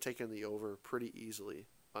 So I'm taking the over pretty easily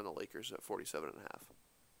on the Lakers at 47.5.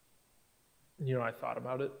 I thought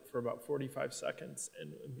about it for about 45 seconds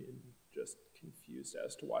and just confused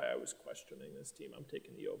as to why I was questioning this team. I'm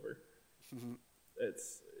taking the over.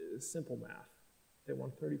 It's simple math. They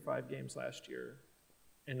won 35 games last year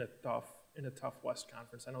in a tough West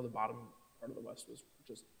Conference. I know the bottom part of the West was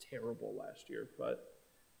just terrible last year, but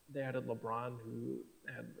they added LeBron, who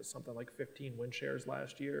had something like 15 win shares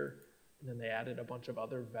last year, and then they added a bunch of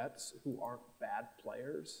other vets who aren't bad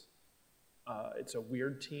players. It's a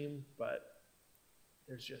weird team, but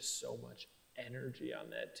there's just so much energy on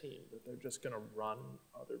that team that they're just going to run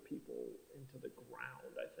other people into the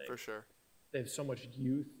ground, I think. For sure. They have so much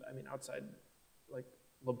youth. I mean, outside, like,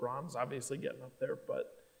 LeBron's obviously getting up there,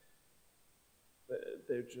 but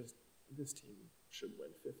this team should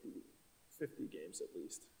win 50 games at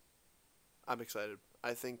least. I'm excited.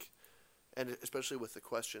 I think, and especially with the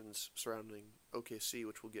questions surrounding OKC,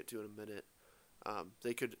 which we'll get to in a minute,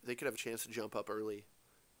 they could have a chance to jump up early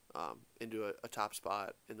into a top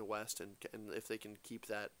spot in the West, and if they can keep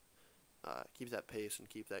that pace and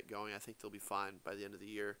keep that going, I think they'll be fine by the end of the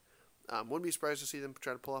year. Wouldn't be surprised to see them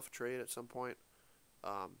try to pull off a trade at some point,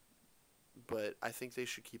 but I think they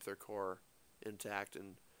should keep their core intact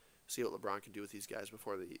and see what LeBron can do with these guys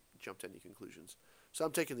before they jump to any conclusions. So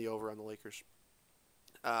I'm taking the over on the Lakers.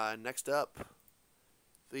 Next up,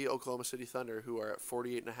 the Oklahoma City Thunder, who are at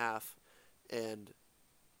 48.5, and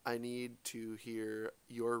I need to hear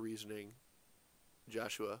your reasoning,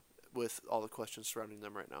 Joshua, with all the questions surrounding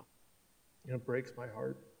them right now. It breaks my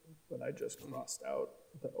heart, but I just crossed out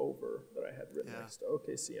the over that I had written next to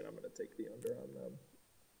OKC, and I'm going to take the under on them.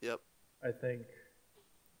 Yep. I think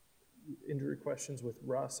injury questions with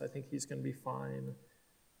Russ, I think he's going to be fine.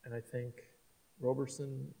 And I think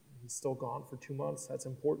Roberson, he's still gone for 2 months. That's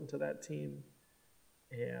important to that team.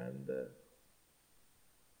 And I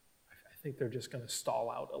think they're just going to stall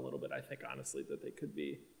out a little bit. I think, honestly, that they could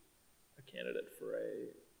be a candidate for a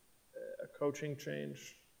coaching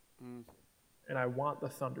change. And I want the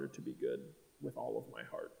Thunder to be good with all of my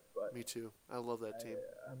heart. But me too. I love that team.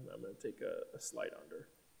 I'm going to take a slight under.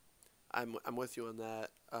 I'm with you on that.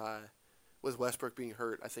 With Westbrook being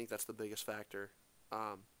hurt, I think that's the biggest factor.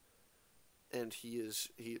 And he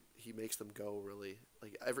makes them go really.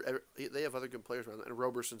 Like they have other good players around them. And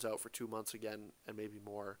Roberson's out for 2 months again, and maybe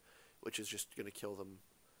more, which is just going to kill them.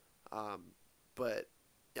 But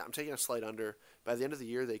yeah, I'm taking a slight under. By the end of the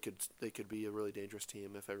year, they could be a really dangerous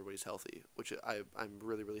team if everybody's healthy, which I'm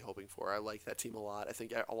really, really hoping for. I like that team a lot. I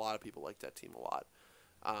think a lot of people like that team a lot.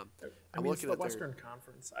 It's the Western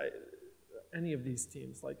Conference. Any of these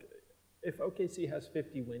teams, like, if OKC has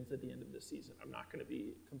 50 wins at the end of the season, I'm not going to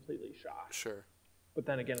be completely shocked. Sure. But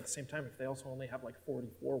then again, at the same time, if they also only have like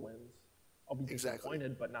 44 wins, I'll be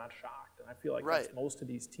disappointed but not shocked. And I feel like that's most of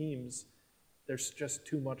these teams. There's just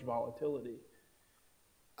too much volatility.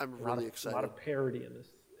 I'm really excited. A lot of parity in this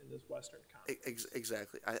Western Conference.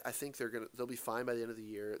 Exactly. I think they'll be fine by the end of the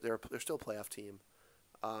year. They're still a playoff team.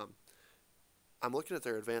 I'm looking at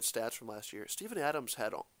their advanced stats from last year. Steven Adams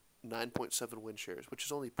had 9.7 win shares, which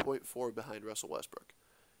is only 0.4 behind Russell Westbrook.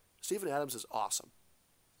 Steven Adams is awesome.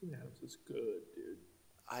 Steven Adams is good, dude.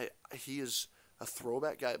 He is a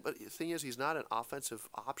throwback guy, but the thing is, he's not an offensive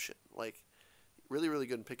option. Like, really, really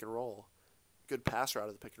good in pick and roll. Good passer out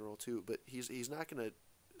of the pick and roll, too, but he's not going to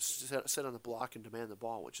sit on the block and demand the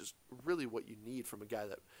ball, which is really what you need from a guy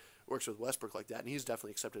that works with Westbrook like that, and he's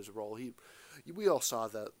definitely accepted his role. We all saw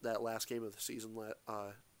that last game of the season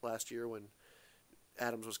last year when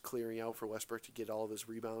Adams was clearing out for Westbrook to get all of his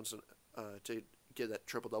rebounds and to get that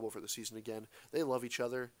triple double for the season again. They love each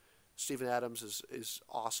other. Steven Adams is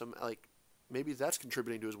awesome. Like maybe that's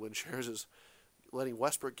contributing to his win shares is letting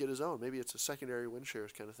Westbrook get his own. Maybe it's a secondary win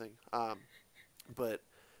shares kind of thing. But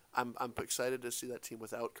I'm excited to see that team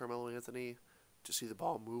without Carmelo Anthony, to see the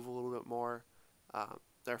ball move a little bit more.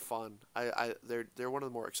 They're fun. They're one of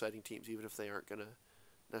the more exciting teams, even if they aren't gonna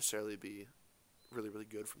necessarily be really really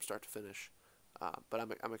good from start to finish. But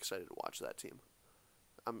I'm excited to watch that team.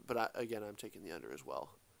 But I'm taking the under as well.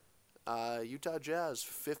 Utah Jazz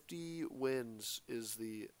 50 wins is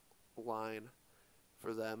the line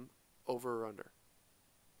for them. Over or under?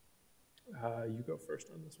 You go first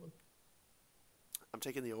on this one. I'm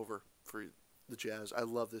taking the over for the Jazz. I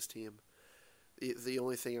love this team. The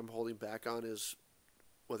only thing I'm holding back on is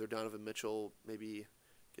whether Donovan Mitchell maybe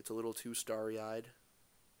gets a little too starry-eyed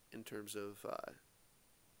in terms of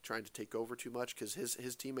trying to take over too much, because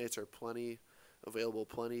his teammates are plenty available,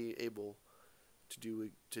 plenty able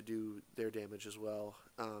to do their damage as well.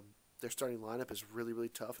 Their starting lineup is really really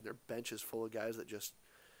tough, and their bench is full of guys that just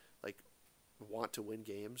like want to win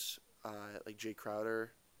games, like Jay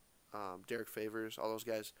Crowder, Derek Favors, all those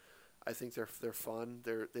guys. I think they're fun.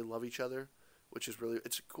 They love each other, which is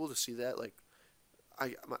it's cool to see that. Like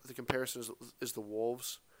the comparison is the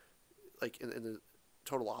Wolves, like in the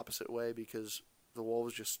total opposite way, because the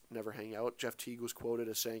Wolves just never hang out. Jeff Teague was quoted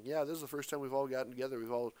as saying, "Yeah, this is the first time we've all gotten together.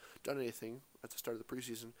 We've all done anything at the start of the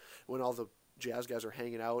preseason." When all the Jazz guys are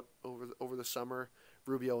hanging out over the summer,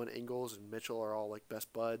 Rubio and Ingles and Mitchell are all like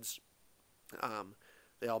best buds.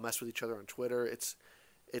 They all mess with each other on Twitter. It's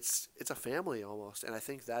a family almost, and I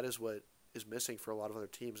think that is what is missing for a lot of other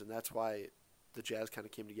teams, and that's why the Jazz kind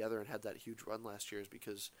of came together and had that huge run last year, is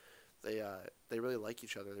because they really like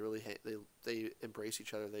each other. They embrace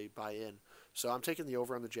each other. They buy in. So I'm taking the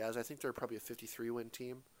over on the Jazz. I think they're probably a 53-win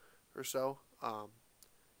team or so.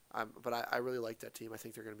 But I really like that team. I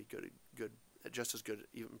think they're going to be good, just as good,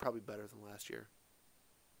 even probably better than last year.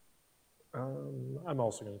 I'm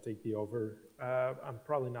also going to take the over. I'm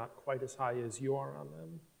probably not quite as high as you are on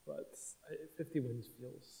them, but 50 wins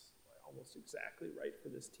feels almost exactly right for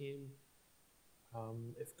this team.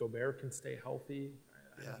 If Gobert can stay healthy,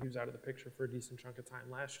 I think he was out of the picture for a decent chunk of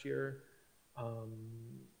time last year.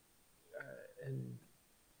 And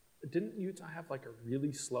didn't Utah have like a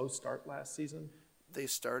really slow start last season? They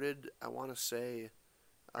started, I want to say...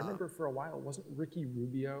 I remember for a while, wasn't Ricky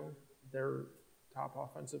Rubio their top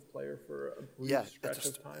offensive player for a brief stretch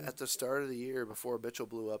of time? At the start of the year, before Mitchell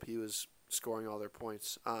blew up, he was scoring all their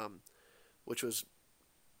points, which was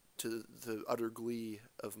to the utter glee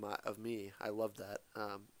of me. I loved that,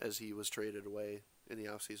 as he was traded away in the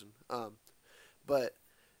offseason. But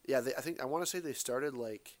yeah, I want to say they started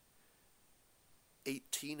like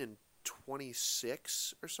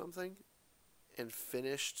 18-26 or something, and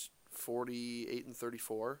finished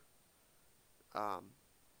 48-34.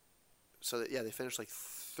 So they finished like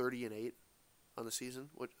 30-8 on the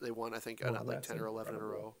season, which they won, I think, like 10 or 11 in a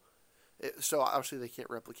row. So obviously they can't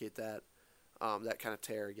replicate that kind of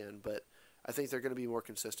tear again, but I think they're going to be more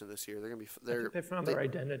consistent this year. I think they found their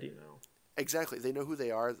identity now. Exactly, they know who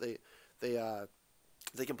they are. They can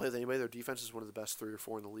play with anybody. Their defense is one of the best 3 or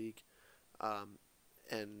 4 in the league,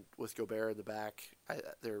 and with Gobert in the back,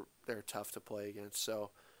 they're tough to play against.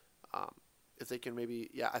 So if they can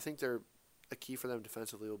I think a key for them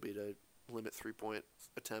defensively will be to limit 3-point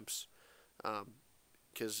attempts,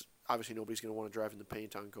 because obviously nobody's going to want to drive in the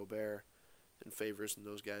paint on Gobert and Favors and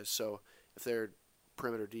those guys. So if their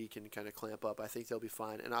perimeter D can kind of clamp up, I think they'll be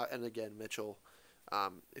fine. And again, Mitchell,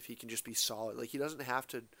 if he can just be solid, like he doesn't have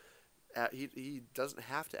to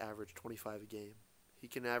average 25 a game. He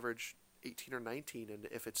can average 18 or 19, and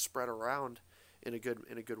if it's spread around in a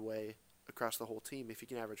good way across the whole team, if he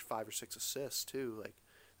can average 5 or 6 assists too, like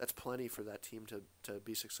that's plenty for that team to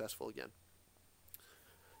be successful again.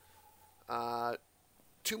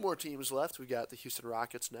 2 more teams left. We got the Houston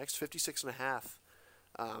Rockets next, 56.5,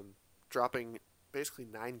 dropping basically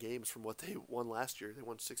 9 games from what they won last year. They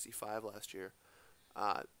won 65 last year.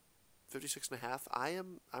 56.5.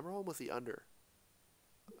 I'm rolling with the under.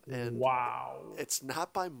 And wow, it's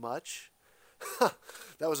not by much.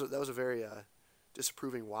 that was a very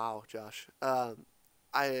disapproving wow, Josh.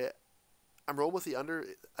 I'm rolling with the under.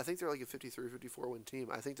 I think they're like a 53 or 54 win team.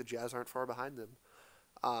 I think the Jazz aren't far behind them.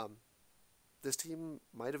 This team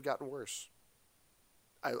might have gotten worse.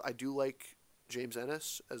 I do like James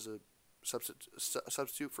Ennis as a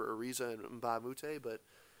substitute for Ariza and Mbah Moute, but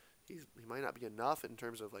he might not be enough in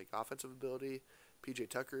terms of like offensive ability. PJ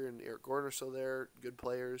Tucker and Eric Gordon are still there, good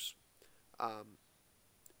players.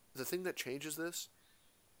 The thing that changes this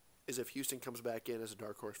is if Houston comes back in as a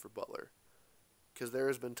dark horse for Butler, because there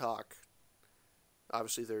has been talk.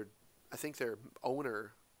 Obviously, I think their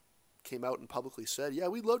owner came out and publicly said, "Yeah,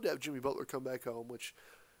 we'd love to have Jimmy Butler come back home," which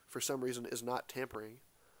for some reason is not tampering.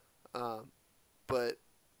 But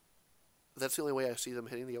that's the only way I see them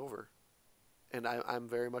hitting the over, and I'm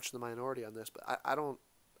very much in the minority on this. But I don't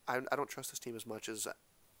trust this team as much as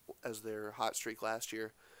their hot streak last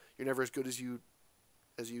year. You're never as good as your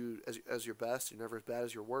best. You're never as bad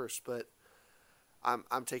as your worst. But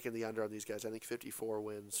I'm taking the under on these guys. I think 54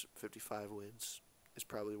 wins, 55 wins is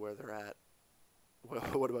probably where they're at.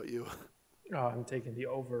 What about you? Oh, I'm taking the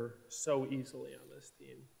over so easily on this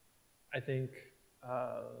team. I think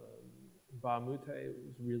Bahamute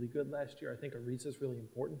was really good last year. I think Ariza is really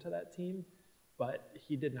important to that team, but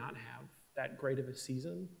he did not have that great of a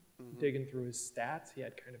season. Mm-hmm. Digging through his stats, he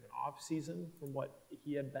had kind of an off season from what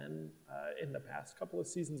he had been in the past couple of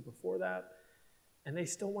seasons before that, and they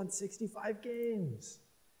still won 65 games.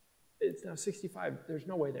 It's now 65. There's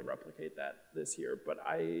no way they replicate that this year, but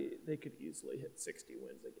they could easily hit 60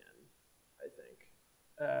 wins again, I think.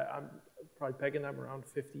 I'm probably pegging them around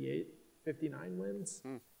 58, 59 wins.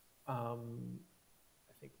 I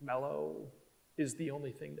think Melo is the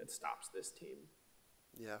only thing that stops this team.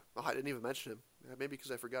 Yeah. Oh, I didn't even mention him. Maybe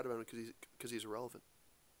because I forgot about him because he's irrelevant.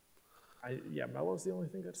 Melo's the only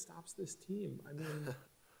thing that stops this team. I mean,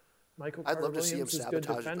 Michael I'd love to Williams see him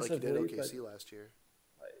sabotage like he did OKC last year.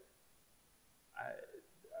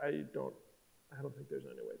 I don't think there's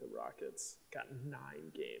any way the Rockets got 9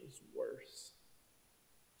 games worse.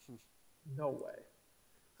 No way.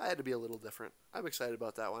 I had to be a little different. I'm excited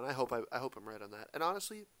about that one. I hope I'm right on that. And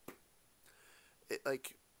honestly,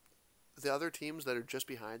 the other teams that are just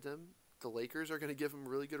behind them, the Lakers are going to give them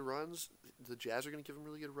really good runs. The Jazz are going to give them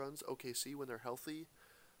really good runs. OKC when they're healthy.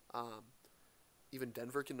 Even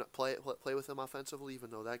Denver can play with them offensively, even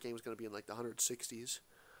though that game is going to be in like the 160s.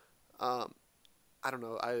 I don't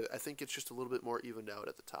know. I think it's just a little bit more evened out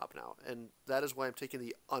at the top now, and that is why I'm taking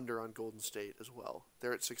the under on Golden State as well.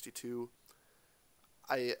 They're at 62.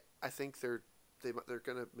 I think they're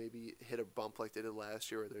gonna maybe hit a bump like they did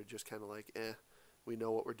last year, where they're just kind of like, we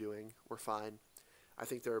know what we're doing, we're fine. I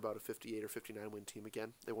think they're about a 58 or 59 win team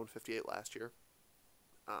again. They won 58 last year,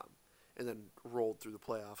 and then rolled through the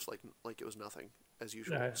playoffs like it was nothing as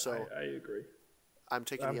usual. I agree. I'm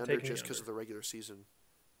taking the under just because of the regular season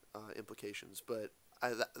implications, but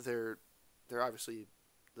they're obviously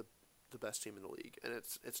the best team in the league, and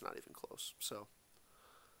it's not even close. So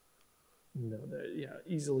no,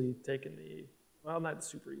 easily taking not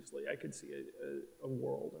super easily. I could see a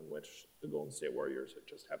world in which the Golden State Warriors would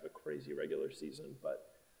just have a crazy regular season,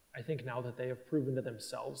 but I think now that they have proven to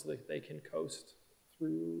themselves that they can coast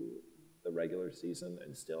through the regular season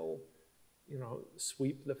and still,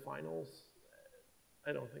 sweep the finals,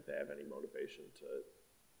 I don't think they have any motivation to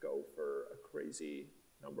go for a crazy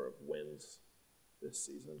number of wins this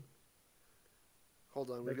season. Hold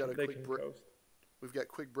on, we've got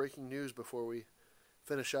quick breaking news before we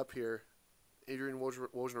finish up here. Adrian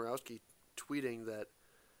Wojnarowski tweeting that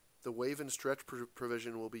the waive and stretch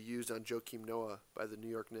provision will be used on Joakim Noah by the New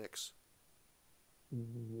York Knicks.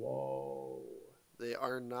 Whoa. They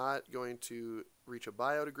are not going to reach a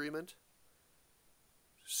buyout agreement,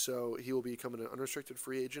 so he will become an unrestricted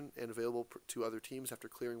free agent and available to other teams after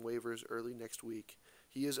clearing waivers early next week.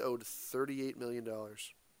 He is owed $38 million.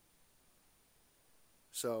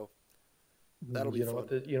 So that'll be fun.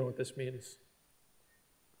 You know what this means?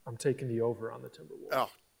 I'm taking the over on the Timberwolves. Oh,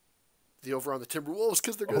 the over on the Timberwolves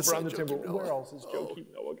because they're going to sign Joakim Noah. Where else is Joakim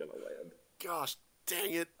Noah going to land? Gosh,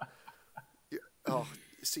 dang it!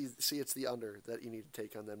 See, it's the under that you need to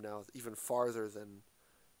take on them now, even farther than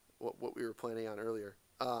what we were planning on earlier.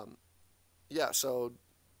 So,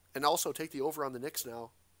 and also take the over on the Knicks now.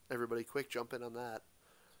 Everybody, quick jump in on that.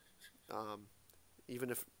 Even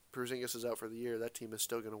if Porzingis is out for the year, that team is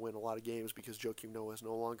still going to win a lot of games because Joakim Noah is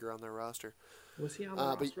no longer on their roster. Was he on the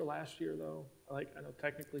roster last year, though? I know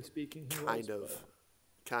technically speaking he was.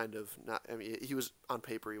 Kind of. Not. I mean, he was on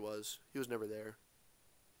paper. He was never there,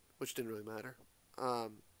 which didn't really matter.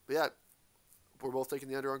 But yeah, we're both taking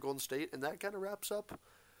the under on Golden State, and that kind of wraps up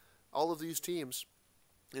all of these teams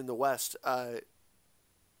in the West.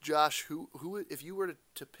 Josh, who if you were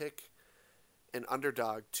to pick an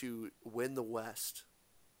underdog to win the West,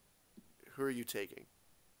 who are you taking?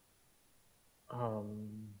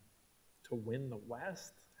 To win the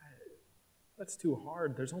West? That's too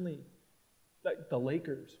hard. There's only the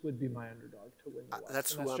Lakers would be my underdog to win the West.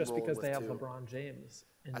 That's and that's who just I'm because they have too. LeBron James.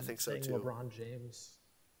 And I think so saying too. LeBron James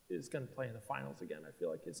is going to play in the finals again, I feel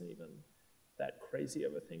like isn't even that crazy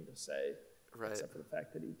of a thing to say, Right. except for the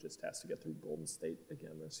fact that he just has to get through Golden State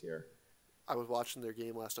again this year. I was watching their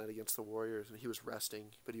game last night against the Warriors, and he was resting,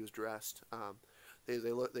 but he was dressed.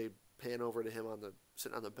 They pan over to him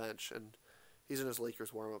sitting on the bench, and he's in his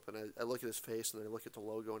Lakers warm up, and I look at his face, and then I look at the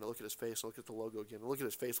logo, and I look at his face, and I look at the logo again, and I look at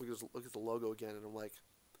his face, look at the logo again, and I'm like,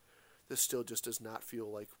 this still just does not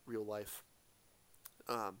feel like real life.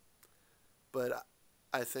 But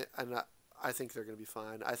I think they're going to be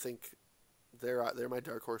fine. I think they're my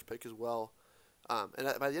dark horse pick as well.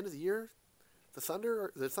 And by the end of the year, the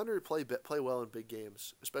Thunder play well in big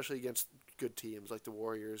games, especially against good teams like the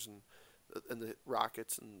Warriors and the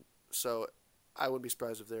Rockets, and so I wouldn't be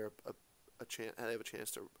surprised if they're they have a chance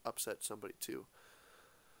to upset somebody too.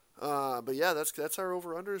 But yeah, that's our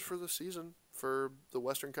over-unders for the season for the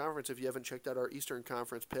Western Conference. If you haven't checked out our Eastern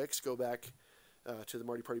Conference picks, go back to the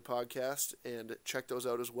Marty Party podcast and check those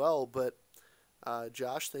out as well. But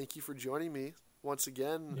Josh, thank you for joining me once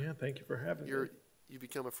again. Yeah, thank you for having me. You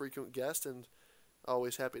become a frequent guest, and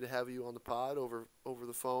always happy to have you on the pod over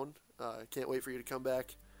the phone. Can't wait for you to come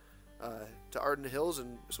back to Arden Hills,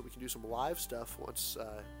 and so we can do some live stuff once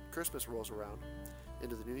Christmas rolls around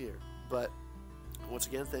into the new year. But once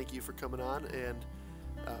again, thank you for coming on, and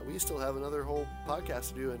we still have another whole podcast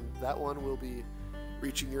to do, and that one will be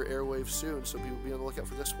reaching your airwaves soon, so be on the lookout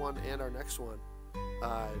for this one and our next one.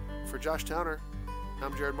 For Josh Towner,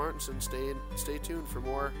 I'm Jared Martinson. Stay tuned for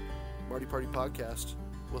more Marty Party podcast.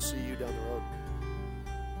 We'll see you down the road.